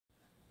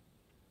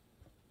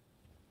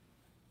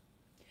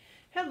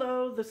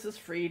Hello, this is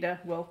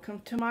Frida.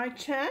 Welcome to my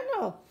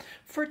channel.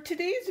 For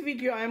today's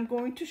video, I'm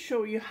going to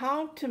show you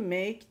how to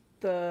make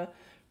the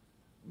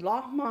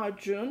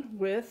lahmacun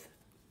with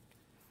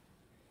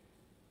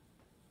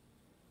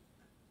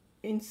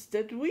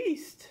instant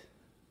yeast.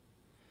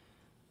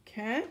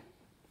 Okay?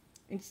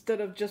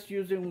 Instead of just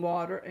using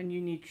water, and you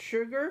need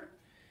sugar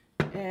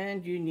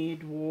and you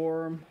need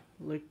warm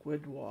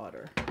liquid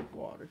water.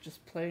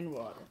 Just plain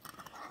water.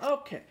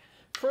 Okay.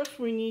 First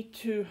we need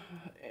to,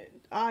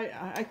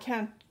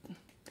 I'm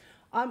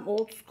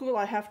old school,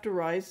 I have to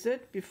rise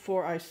it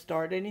before I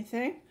start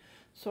anything.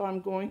 So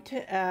I'm going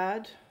to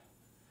add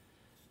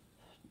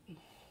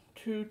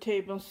 2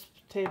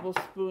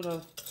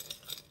 tablespoons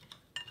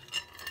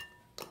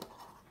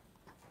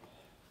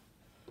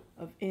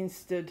of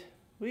instant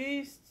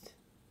yeast.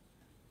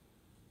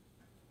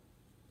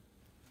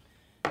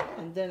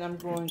 And then I'm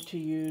going to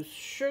use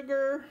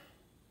sugar.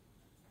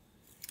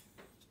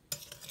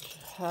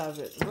 Have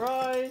it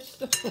rise.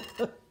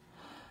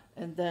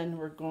 And then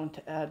we're going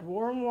to add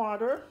warm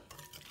water,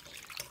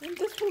 and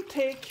this will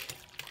take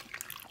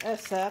a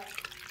sec.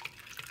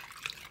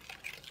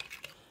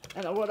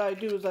 And what I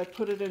do is I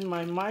put it in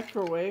my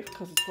microwave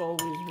because it's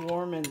always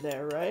warm in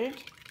there, right?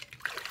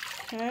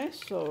 Okay,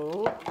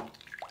 so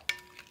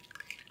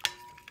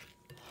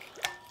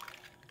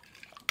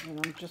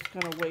and I'm just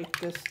gonna wait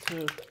this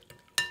to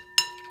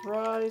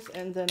rise,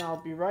 and then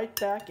I'll be right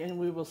back and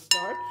we will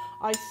start.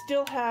 I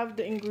still have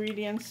the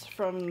ingredients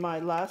from my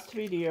last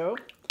video,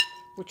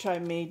 which I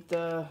made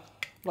the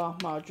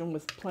lahmacun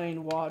with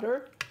plain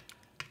water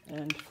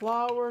and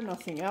flour,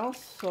 nothing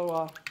else.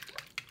 So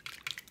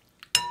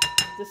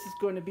this is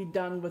going to be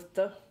done with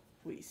the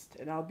yeast,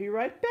 and I'll be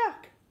right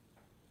back.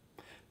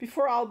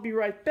 Before I'll be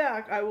right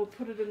back, I will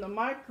put it in the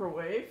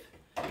microwave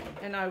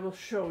and I will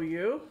show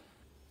you.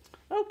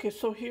 Okay,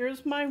 so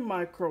here's my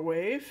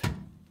microwave.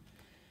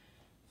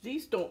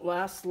 These don't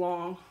last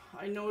long.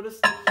 I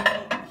noticed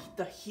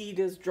the heat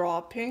is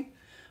dropping.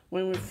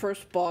 When we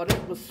first bought it,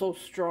 it was so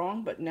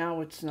strong, but now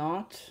it's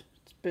not.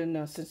 It's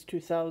been since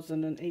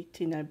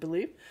 2018, I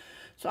believe.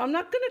 So I'm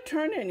not going to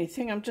turn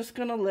anything. I'm just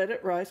going to let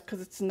it rise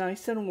because it's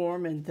nice and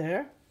warm in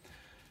there.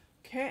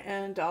 Okay,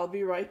 and I'll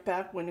be right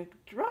back when it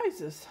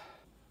rises.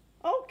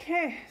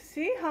 Okay,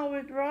 see how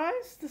it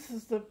rises? This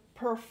is the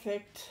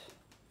perfect.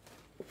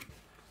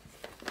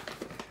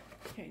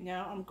 Okay,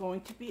 now I'm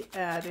going to be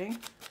adding,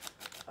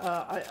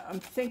 I'm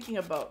thinking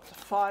about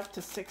 5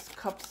 to 6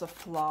 cups of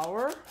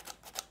flour.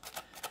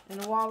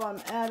 And while I'm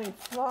adding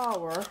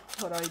flour,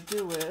 what I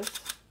do is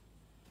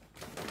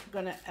I'm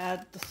going to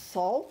add the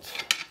salt,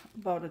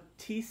 about a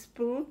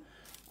teaspoon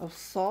of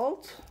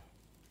salt.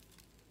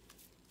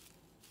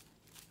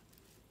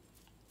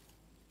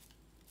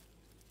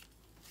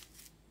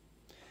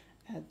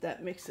 Add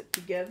that, mix it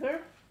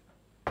together.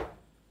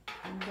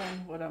 And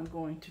then what I'm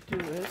going to do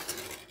is,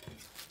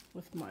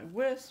 with my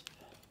whisk,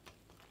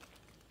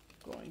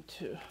 going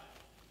to,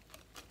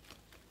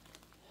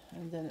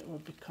 and then it will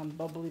become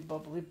bubbly,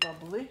 bubbly,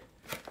 bubbly.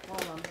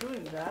 While I'm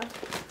doing that,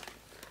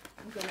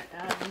 I'm going to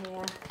add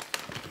more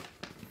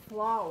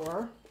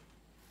flour.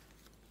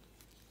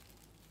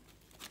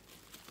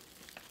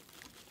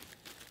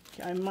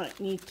 Okay, I might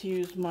need to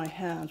use my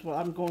hands. Well,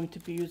 I'm going to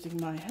be using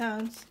my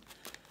hands.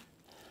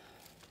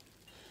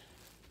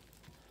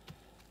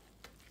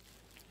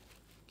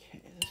 Okay,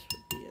 this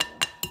would be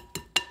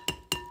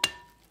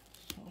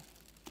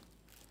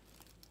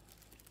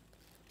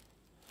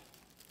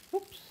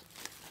oops.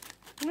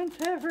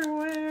 Went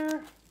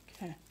everywhere.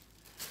 Okay.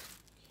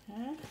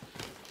 Okay.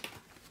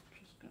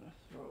 Just gonna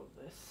throw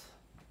this.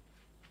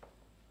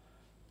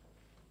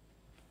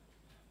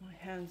 My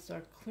hands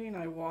are clean.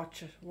 I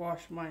wash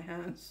my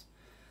hands,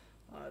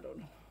 I don't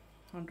know,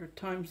 100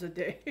 times a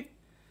day.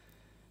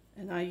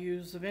 And I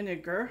use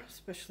vinegar,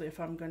 especially if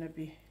I'm gonna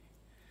be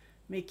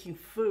making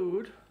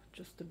food,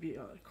 just to be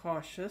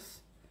cautious.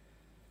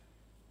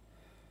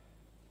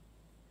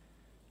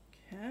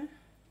 Okay.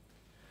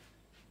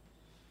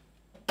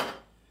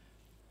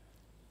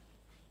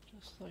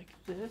 Just like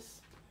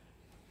this.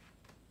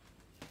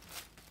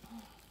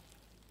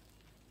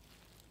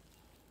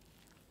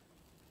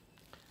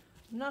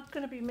 I'm not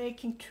going to be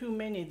making too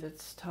many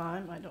this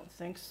time, I don't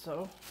think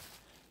so.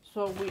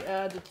 So we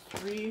added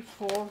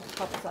 3-4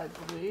 cups, I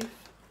believe.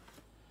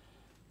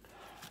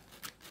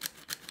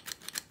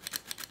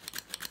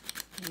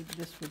 Maybe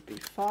this would be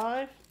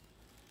 5.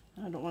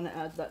 I don't want to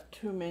add that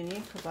too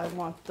many because I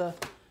want the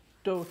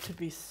dough to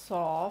be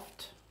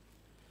soft.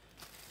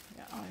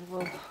 Yeah, I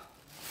will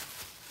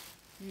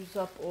use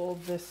up all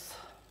this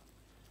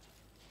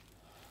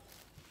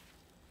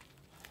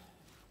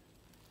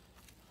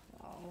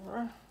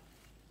flour,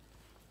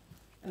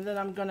 and then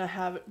I'm gonna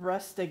have it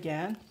rest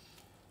again,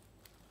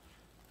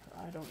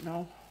 I don't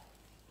know,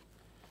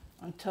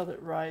 until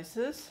it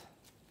rises.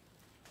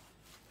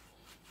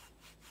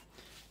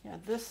 Yeah,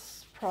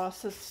 this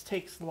process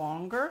takes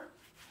longer.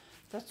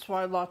 That's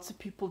why lots of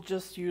people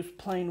just use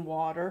plain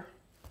water,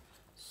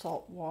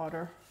 salt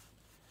water.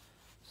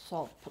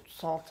 Put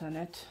salt in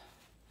it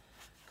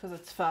because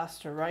it's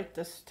faster, right?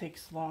 This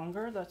takes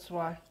longer. That's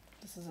why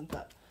This isn't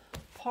that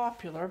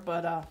popular,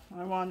 but I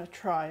want to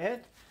try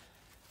it,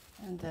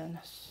 and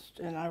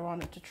I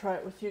wanted to try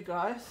it with you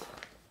guys.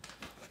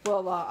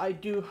 Well, I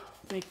do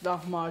make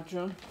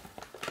lahmacun.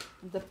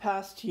 In the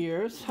past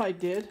years, I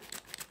did.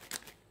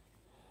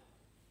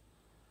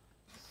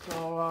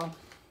 So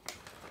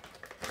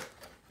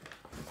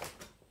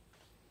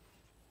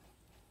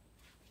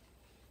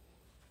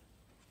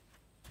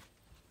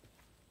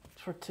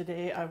for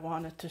today, I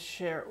wanted to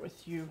share it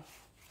with you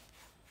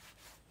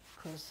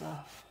because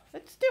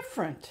it's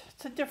different.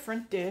 It's a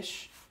different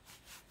dish.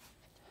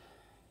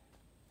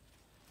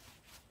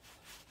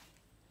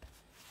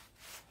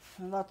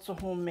 And lots of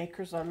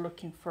homemakers are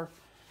looking for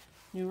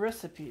new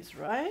recipes,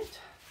 right?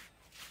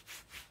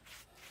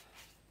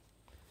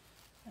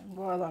 And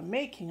while I'm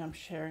making, I'm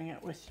sharing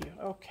it with you.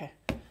 Okay,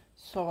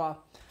 so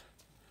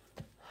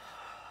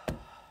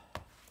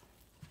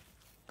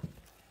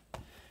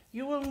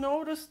you will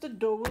notice the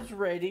dough is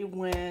ready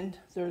when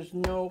there's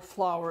no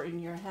flour in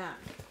your hand.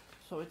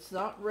 So it's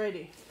not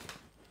ready.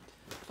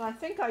 So I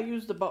think I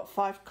used about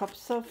 5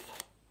 cups of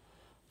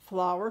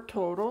flour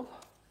total.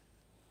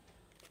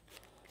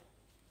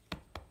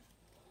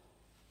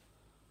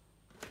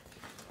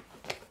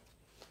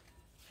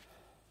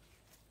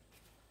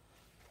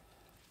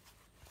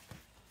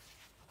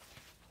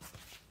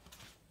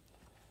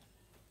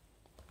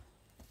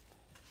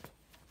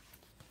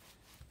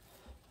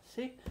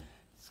 See,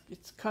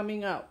 it's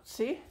coming out,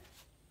 see?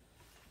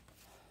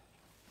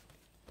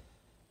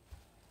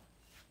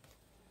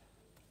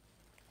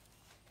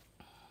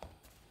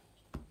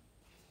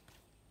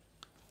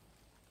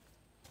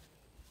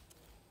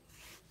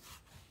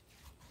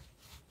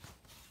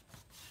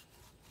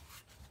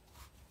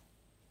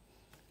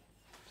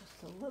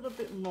 Just a little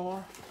bit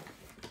more.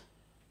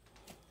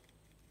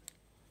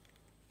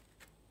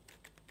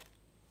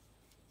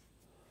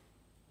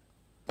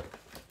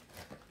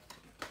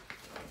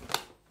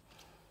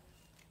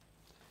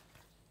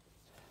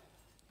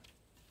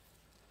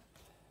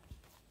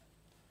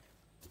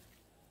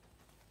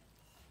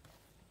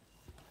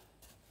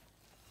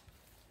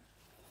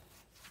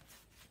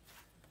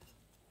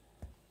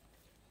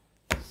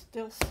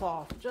 Still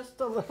soft,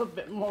 just a little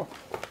bit more.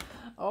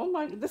 Oh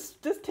my, this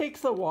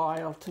takes a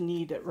while to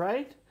knead it,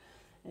 right?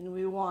 And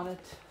we want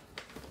it,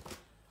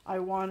 I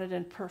want it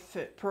in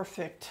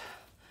perfect,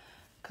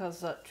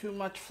 because too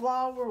much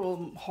flour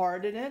will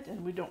harden it,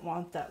 and we don't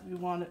want that. We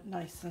want it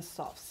nice and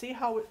soft. See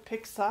how it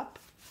picks up?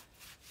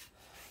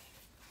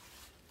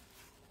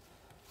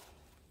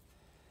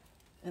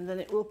 And then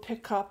it will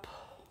pick up.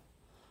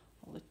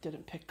 Well, it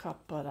didn't pick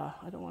up, but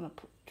I don't want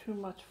to put too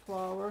much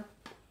flour.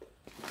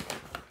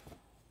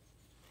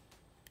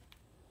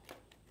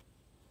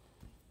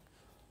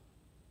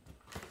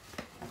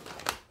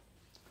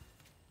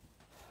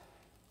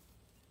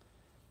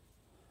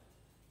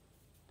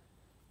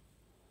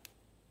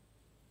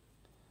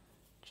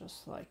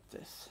 Just like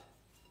this.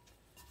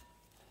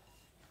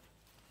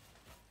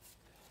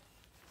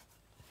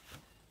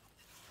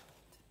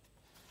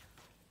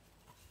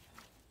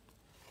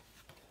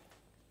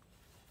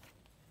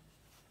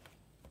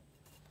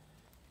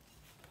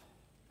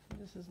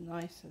 This is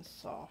nice and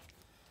soft.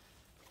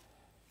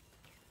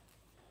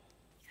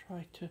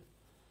 Try to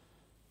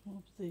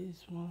move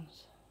these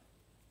ones.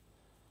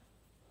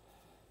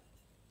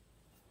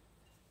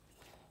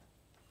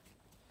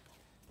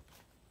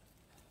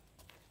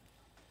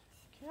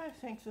 Okay, I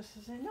think this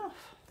is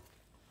enough.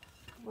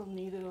 We'll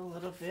knead it a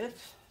little bit,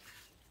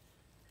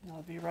 and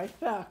I'll be right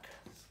back.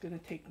 It's gonna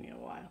take me a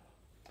while.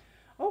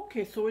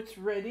 Okay, so it's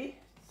ready.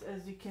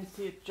 As you can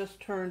see, it just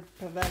turned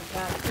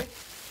fantastic.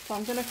 So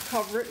I'm gonna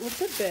cover it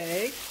with a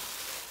bag,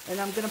 and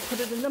I'm gonna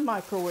put it in the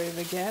microwave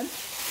again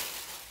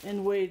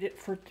and wait it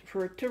for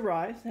it to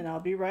rise, and I'll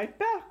be right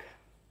back.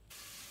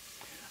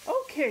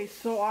 Okay,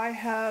 so I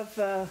have,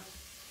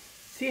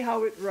 see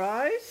how it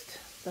rised?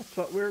 That's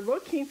what we're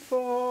looking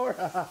for.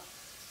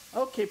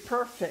 Okay,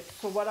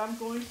 perfect. So what I'm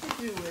going to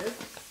do is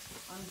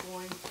I'm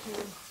going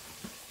to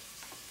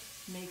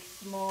make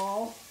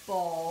small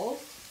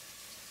balls,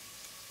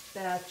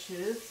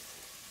 batches,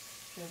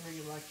 whichever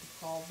you like to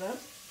call them.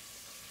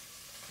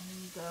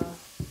 And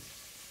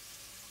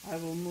I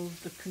will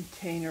move the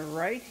container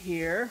right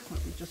here.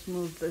 Let me just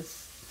move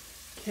this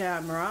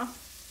camera.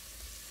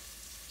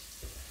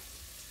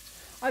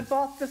 I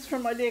bought this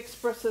from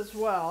AliExpress as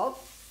well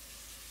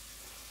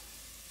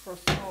for a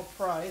small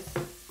price.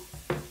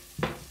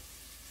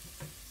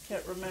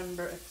 Can't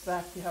remember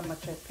exactly how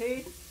much I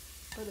paid,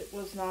 but it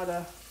was not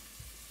a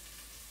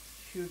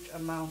huge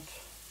amount.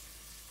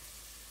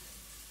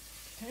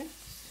 Okay,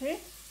 see?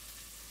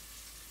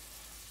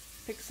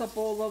 Picks up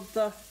all of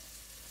the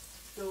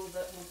dough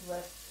that was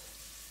left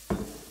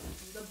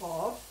in the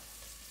ball.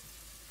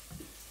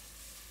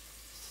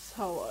 This is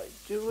how I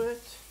do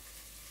it.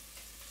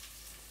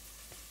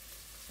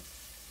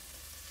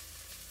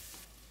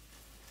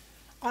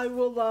 I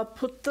will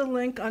put the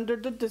link under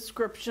the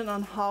description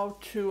on how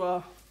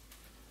to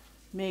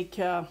make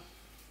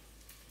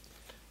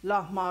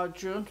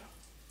lahmacun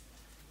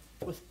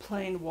with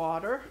plain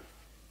water.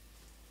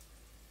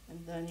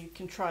 And then you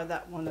can try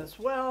that one as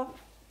well.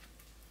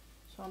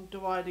 So I'm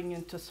dividing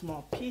into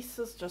small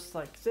pieces just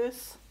like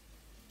this.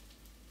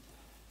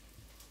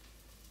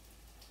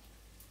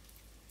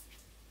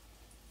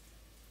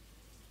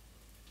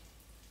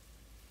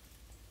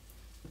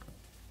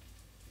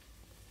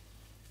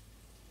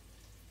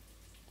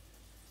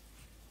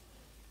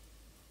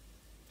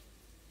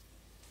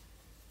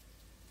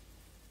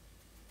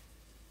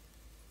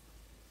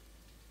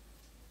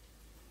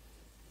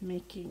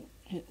 Making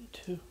it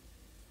into,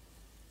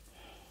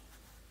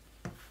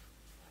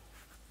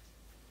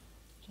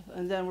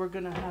 and then we're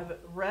going to have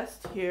it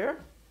rest here.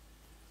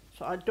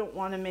 So I don't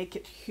want to make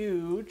it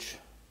huge.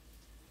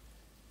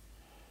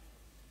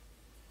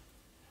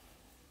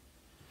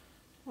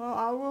 Well,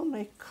 I will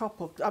make a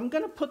couple. I'm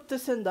going to put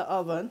this in the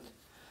oven,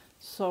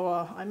 so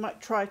I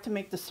might try to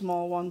make the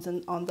small ones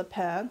on the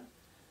pan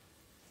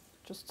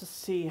just to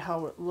see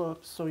how it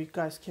looks, so you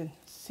guys can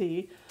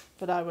see.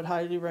 But I would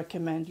highly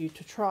recommend you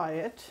to try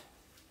it.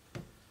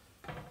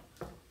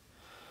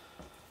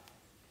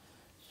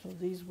 So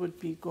these would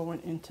be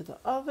going into the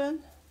oven,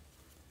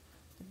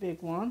 the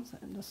big ones,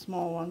 and the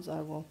small ones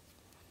I will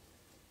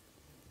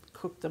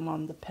cook them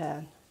on the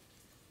pan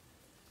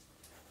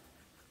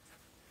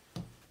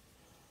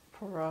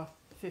for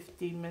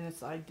 15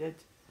 minutes. I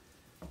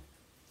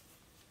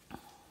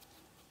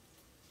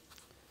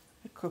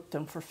cooked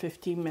them for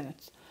 15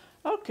 minutes.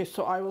 Okay,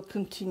 so I will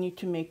continue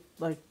to make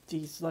like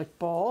these like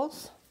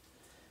balls,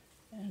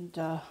 and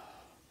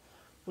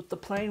with the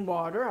plain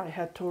water I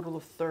had a total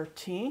of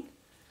 13,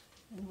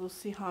 and we'll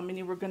see how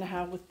many we're going to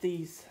have with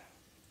these.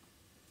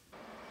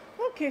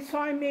 Okay, so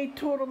I made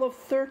total of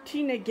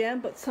 13 again,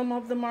 but some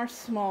of them are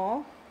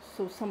small,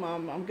 so some of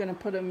them I'm going to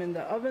put them in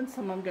the oven,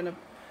 some I'm going to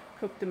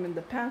cook them in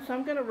the pan. So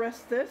I'm going to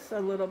rest this a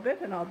little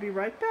bit and I'll be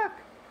right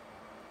back.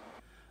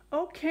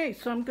 Okay,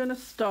 so I'm going to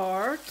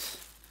start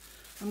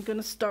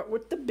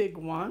with the big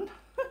one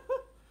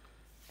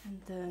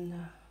and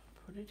then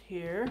put it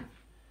here,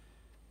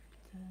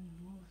 then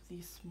move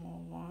these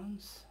small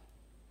ones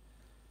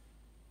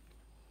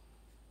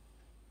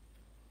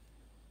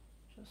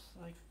just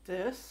like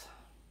this.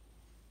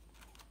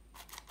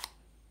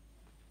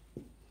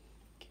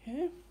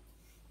 Okay.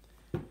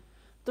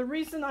 The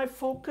reason I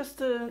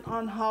focused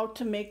on how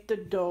to make the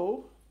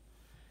dough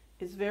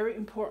is very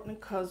important,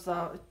 because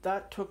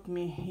that took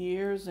me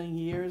years and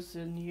years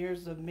and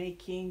years of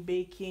making,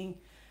 baking,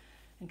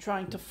 and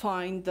trying to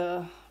find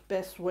the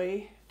best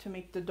way to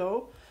make the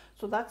dough.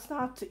 So that's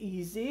not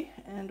easy,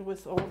 and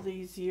with all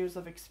these years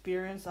of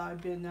experience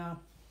I've been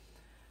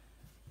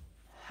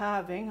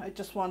having, I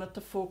just wanted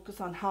to focus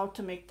on how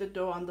to make the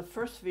dough on the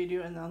first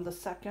video and on the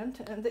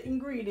second. And the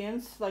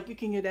ingredients, like you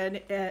can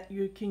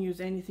you can use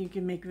anything. You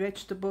can make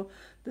vegetable.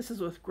 This is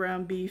with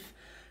ground beef,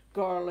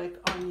 garlic,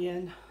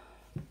 onion,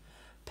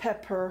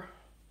 pepper.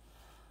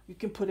 You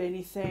can put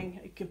anything.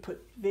 You can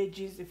put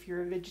veggies if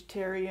you're a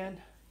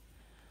vegetarian.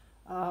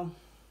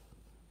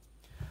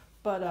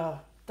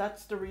 But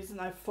that's the reason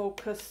I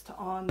focused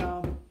on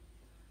the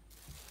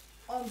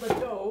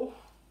dough,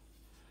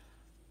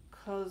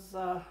 because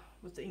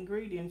with the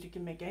ingredients you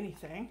can make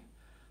anything,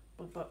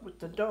 but with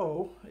the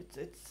dough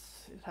it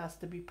has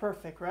to be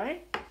perfect,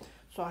 right?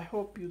 So I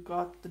hope you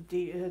got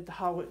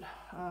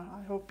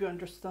I hope you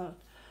understand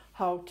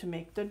how to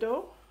make the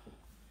dough.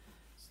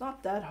 It's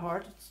not that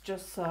hard. It's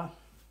just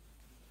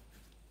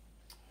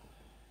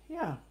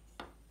yeah.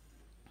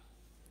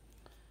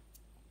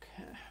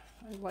 Okay,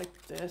 I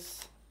like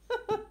this.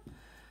 Then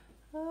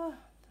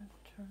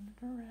turn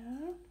it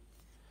around.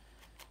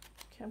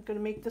 Okay, I'm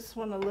gonna make this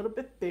one a little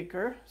bit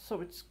bigger,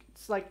 so it's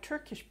like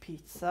Turkish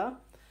pizza.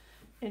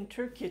 In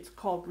Turkey it's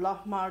called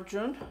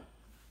Lahmacun.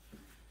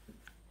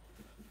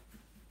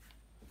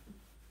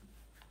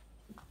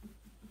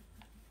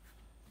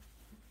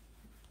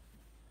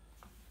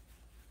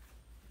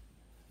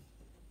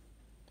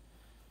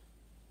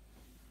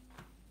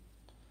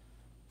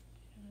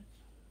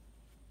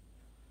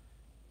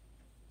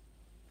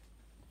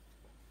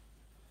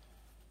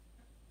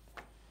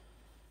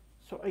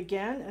 So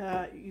again,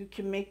 you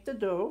can make the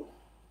dough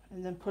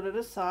and then put it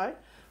aside,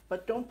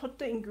 but don't put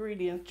the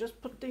ingredients.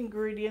 Just put the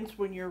ingredients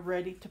when you're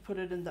ready to put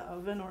it in the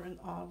oven, or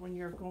when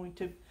you're going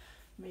to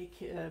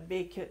make it,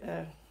 bake it,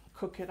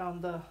 cook it on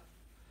the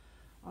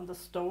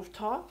stove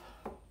top,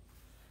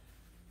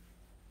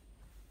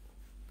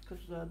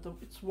 because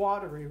it's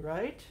watery,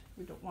 right?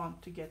 We don't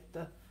want to get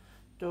the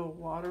dough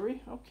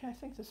watery. Okay, I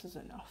think this is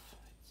enough.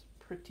 It's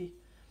pretty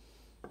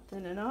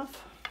thin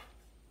enough.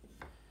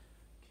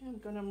 Okay, I'm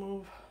gonna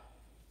move.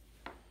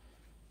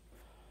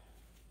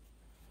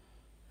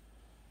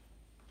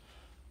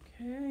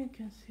 Okay, you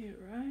can see it,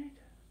 right?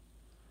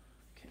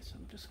 Okay, so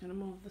I'm just gonna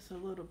move this a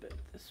little bit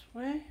this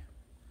way.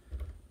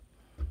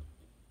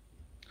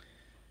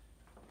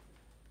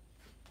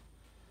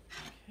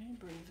 Okay,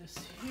 bring this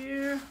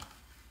here.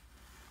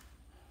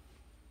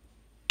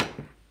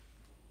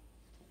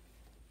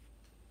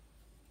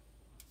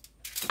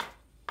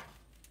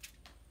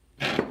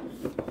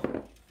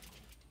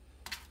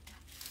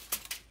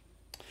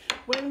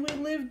 When we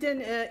lived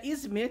in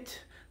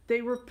Izmit,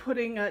 they were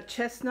putting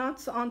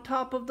chestnuts on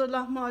top of the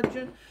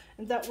lahmacun,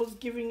 and that was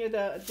giving it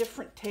a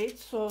different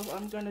taste. So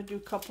I'm going to do a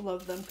couple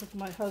of them because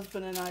my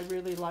husband and I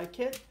really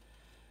like it.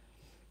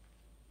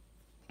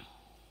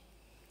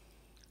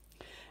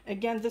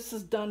 Again, this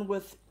is done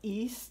with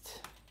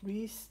yeast,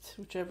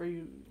 whichever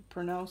you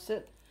pronounce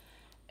it,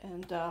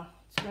 and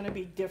it's going to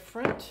be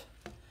different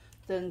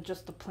than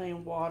just the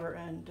plain water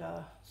and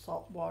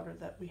salt water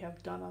that we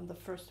have done on the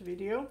first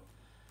video.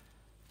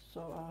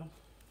 So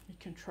you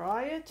can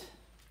try it.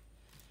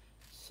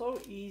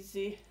 So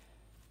easy.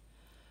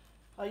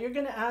 You're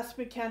going to ask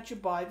me, can't you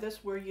buy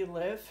this where you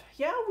live?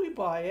 Yeah, we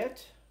buy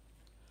it,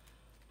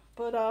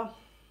 but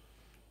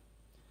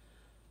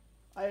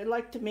I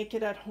like to make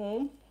it at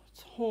home.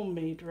 It's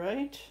homemade,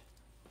 right?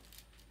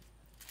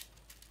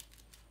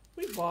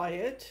 We buy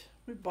it.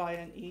 We buy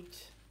and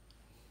eat.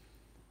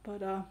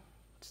 But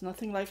it's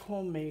nothing like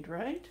homemade,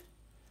 right?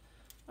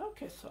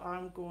 Okay, so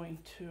I'm going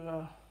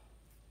to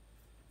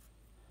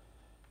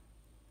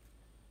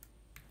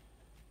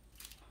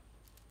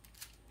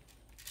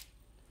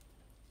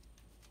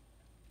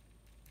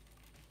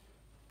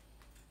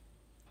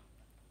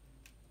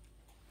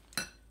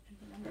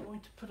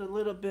put a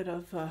little bit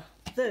of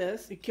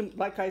this. You can,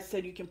 like I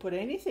said, you can put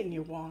anything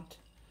you want,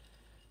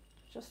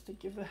 just to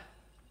give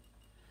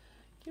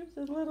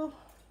the little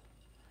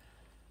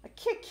a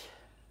kick.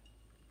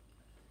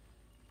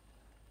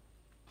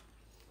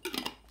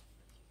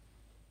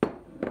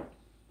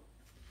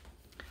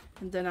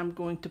 And then I'm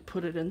going to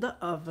put it in the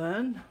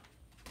oven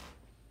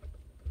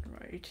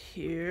right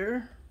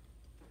here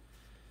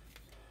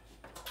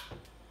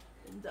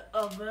in the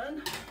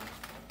oven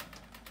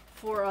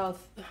for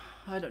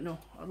I don't know,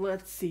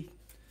 let's see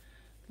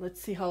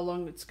how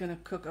long it's gonna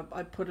cook up.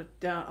 I put it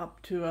down up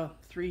to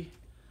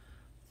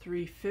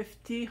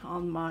 350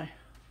 on my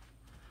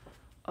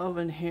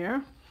oven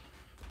here.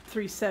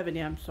 370,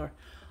 I'm sorry.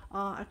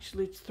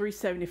 Actually it's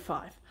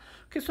 375.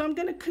 Okay, so I'm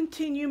gonna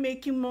continue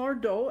making more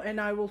dough,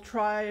 and I will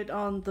try it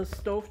on the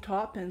stove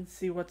top and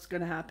see what's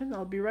gonna happen.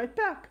 I'll be right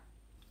back.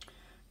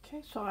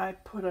 Okay, so I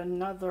put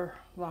another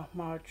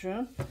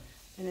lahmacun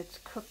and it's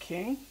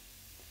cooking.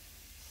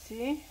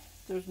 See?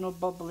 There's no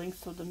bubbling,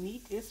 so the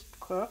meat is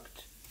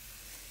cooked,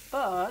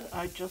 but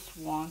I just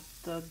want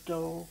the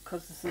dough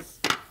because this is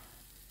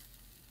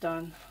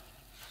done.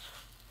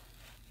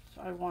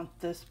 So I want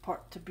this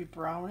part to be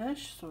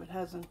brownish, so it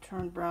hasn't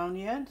turned brown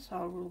yet, so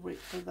I will wait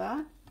for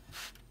that.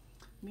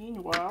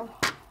 Meanwhile,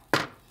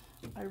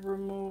 I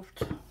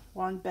removed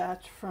one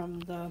batch from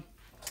the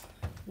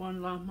one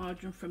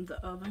lahmacun from the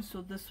oven,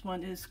 so this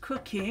one is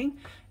cooking.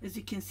 As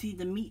you can see,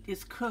 the meat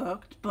is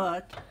cooked,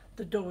 but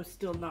the dough is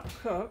still not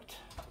cooked.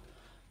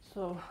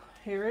 So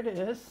here it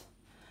is.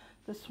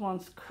 This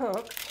one's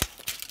cooked.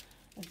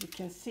 As you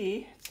can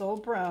see, it's all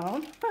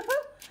brown.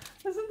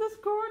 Isn't this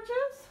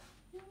gorgeous?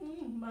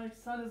 My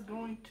son is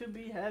going to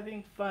be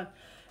having fun.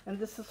 And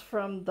this is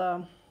from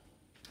the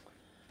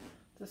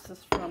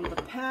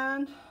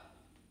pan.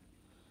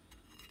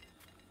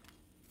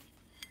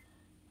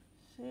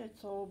 See,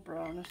 it's all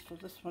brownish, so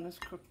this one is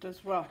cooked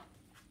as well.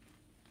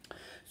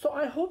 So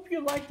I hope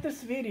you like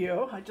this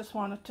video. I just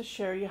wanted to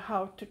share you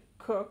how to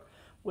cook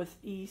with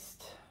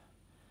yeast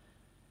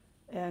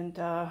and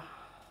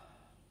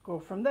go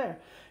from there.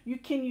 You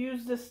can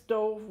use this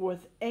stove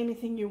with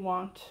anything you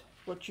want.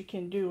 What you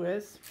can do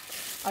is,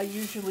 I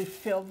usually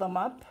fill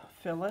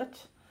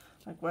it.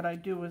 Like what I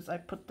do is I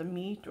put the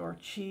meat or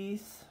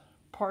cheese,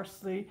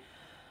 parsley,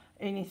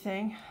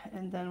 anything,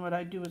 and then what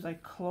I do is I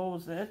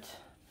close it,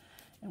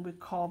 and we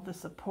call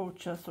this a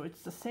pocha. So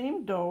it's the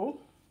same dough,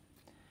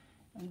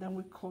 and then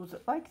we close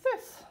it like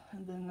this,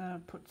 and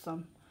then put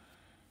some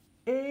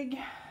egg,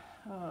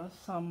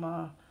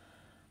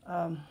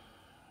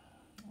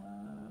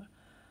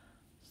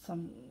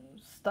 some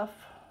stuff,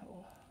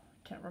 oh,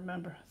 can't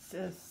remember,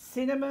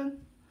 cinnamon,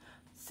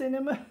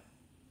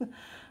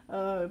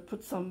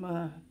 put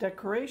some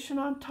decoration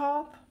on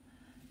top,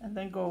 and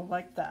then go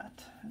like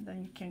that, and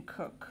then you can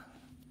cook.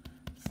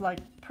 It's like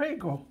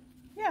prego.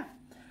 Yeah.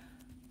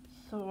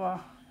 So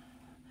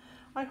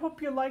I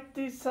hope you like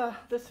this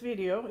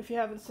video. If you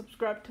haven't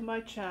subscribed to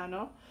my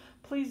channel,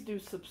 please do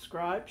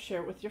subscribe, share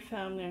it with your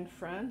family and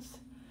friends,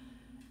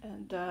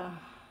 and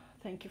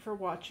thank you for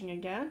watching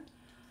again.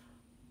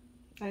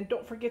 And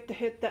don't forget to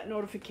hit that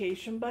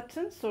notification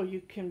button so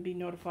you can be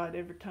notified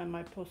every time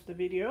I post a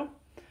video.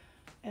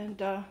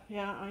 And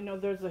yeah, I know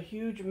there's a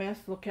huge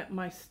mess. Look at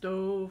my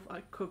stove.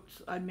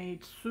 I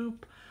made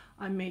soup,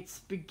 I made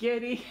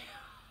spaghetti,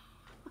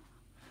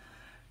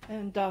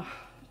 and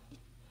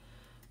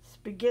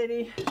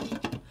spaghetti.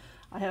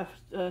 I have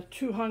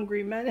 2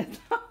 hungry men in the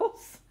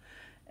house.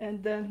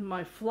 And then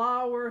my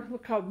flour,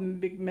 look how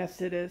big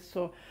mess it is.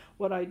 So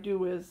what I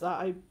do is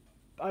I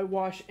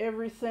wash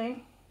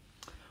everything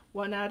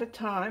one at a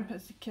time,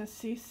 as you can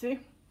see,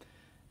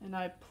 and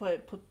I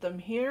put them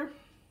here,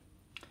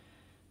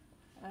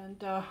 and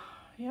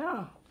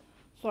yeah,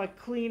 so I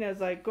clean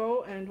as I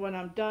go, and when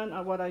I'm done,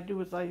 what I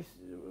do is I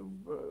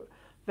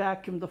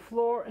vacuum the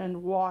floor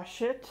and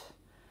wash it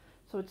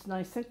so it's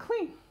nice and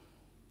clean.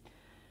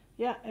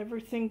 Yeah,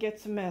 everything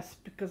gets a mess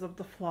because of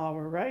the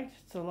flour, right?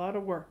 It's a lot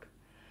of work.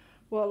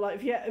 Well,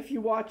 if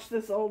you watch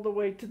this all the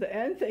way to the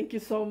end, thank you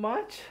so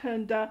much,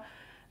 and bon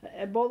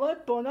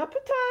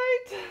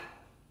appétit!